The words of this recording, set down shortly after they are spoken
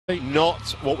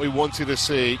Not what we wanted to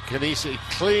see. Kenenisa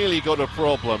clearly got a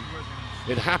problem.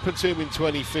 It happened to him in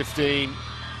 2015.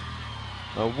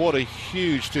 And what a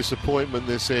huge disappointment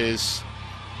this is.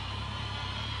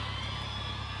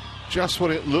 Just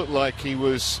when it looked like he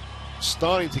was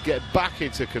starting to get back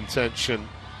into contention,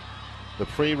 the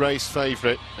pre-race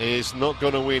favourite is not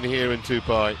going to win here in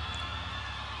Dubai.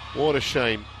 What a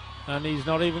shame. And he's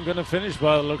not even going to finish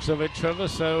by the looks of it, Trevor.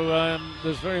 So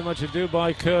there's very much a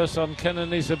Dubai curse on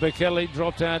Kenenisa Bekele.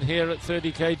 Dropped out here at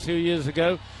 30k 2 years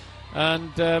ago,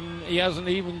 and he hasn't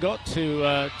even got to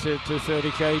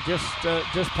 30k.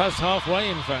 Just past halfway,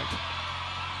 in fact.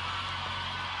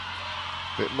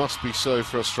 It must be so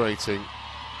frustrating.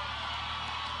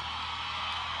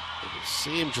 You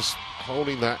see him just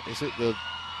holding that. Is it the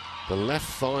left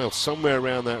thigh or somewhere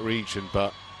around that region?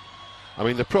 But I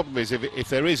mean, the problem is if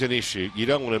there is an issue, you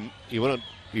don't want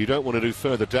to do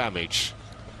further damage.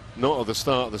 Not at the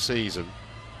start of the season.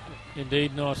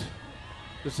 Indeed not.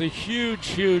 It's a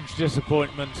huge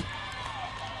disappointment.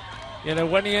 You know,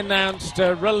 when he announced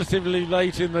relatively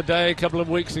late in the day, a couple of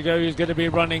weeks ago, he was going to be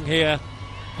running here,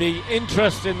 the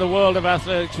interest in the world of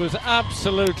athletics was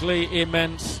absolutely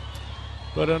immense.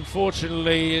 But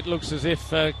unfortunately, it looks as if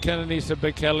Kenenisa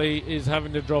Bekele is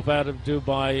having to drop out of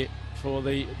Dubai for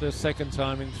the second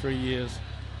time in 3 years.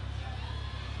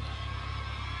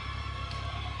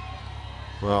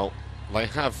 Well, they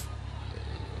have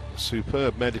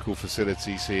superb medical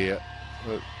facilities here.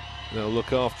 They'll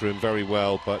look after him very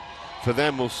well, but for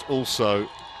them also,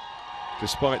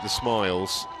 despite the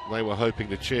smiles, they were hoping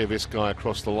to cheer this guy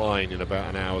across the line in about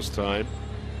an hour's time.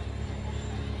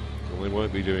 Well, they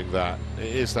won't be doing that.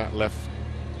 It is that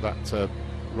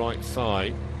right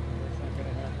thigh.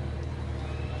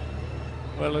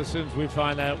 Well, as soon as we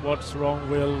find out what's wrong,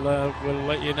 we'll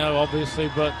let you know,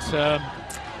 obviously. But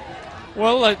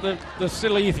well, like the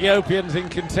still Ethiopians in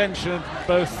contention,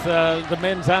 both the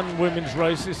men's and women's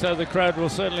races, so the crowd will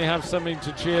certainly have something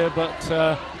to cheer.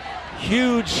 But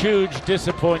huge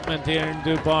disappointment here in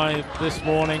Dubai this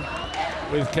morning,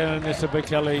 with Kenenisa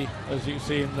Bekele, as you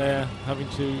see him there, having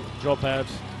to drop out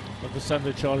of the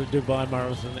Sunday Charlie Dubai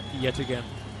Marathon yet again.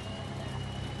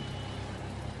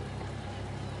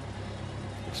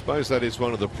 I suppose that is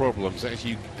one of the problems. As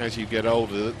you get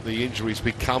older, the injuries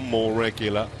become more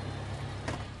regular.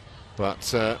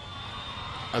 But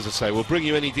as I say, we'll bring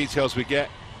you any details we get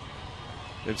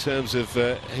in terms of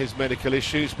his medical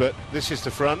issues. But this is the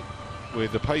front,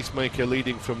 with the pacemaker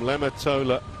leading from Lemma,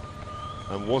 Tola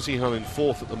and Wazihan in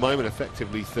fourth at the moment,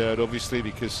 effectively third, obviously,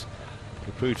 because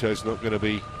Caputo's not going to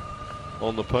be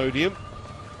on the podium.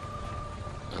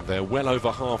 And they're well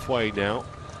over halfway now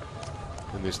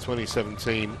in this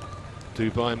 2017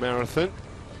 Dubai Marathon.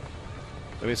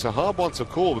 And it's a hard one to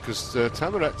call because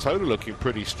Tamarat Tola looking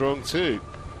pretty strong too.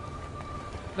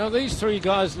 Now these three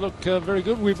guys look very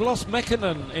good. We've lost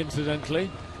Mekinen, incidentally.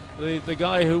 The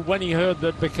guy who, when he heard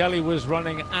that Bekele was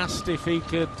running, asked if he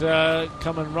could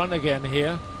come and run again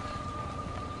here.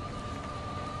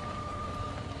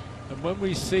 And when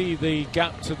we see the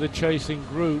gap to the chasing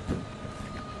group,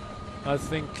 I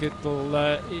think it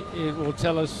will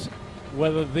tell us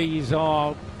whether these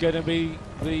are going to be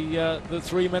the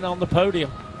three men on the podium.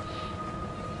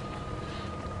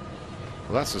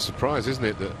 Well, that's a surprise, isn't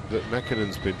it, that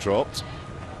Mekinen's been dropped?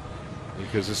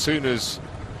 Because as soon as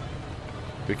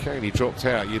Bekele dropped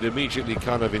out, you'd immediately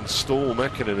kind of install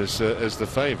Mekinen as the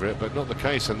favourite, but not the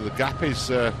case, and the gap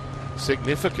is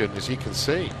significant, as you can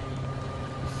see.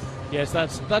 Yes,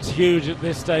 that's huge at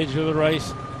this stage of the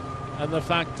race. And the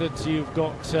fact that you've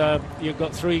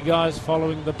got three guys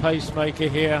following the pacemaker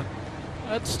here,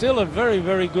 that's still a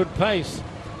very good pace.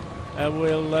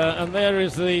 And there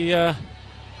is the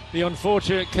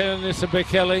unfortunate Kenenisa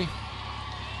Bekele,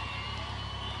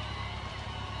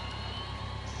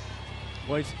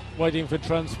 waiting for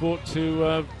transport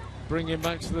to bring him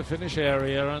back to the finish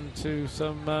area and to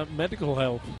some medical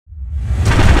help.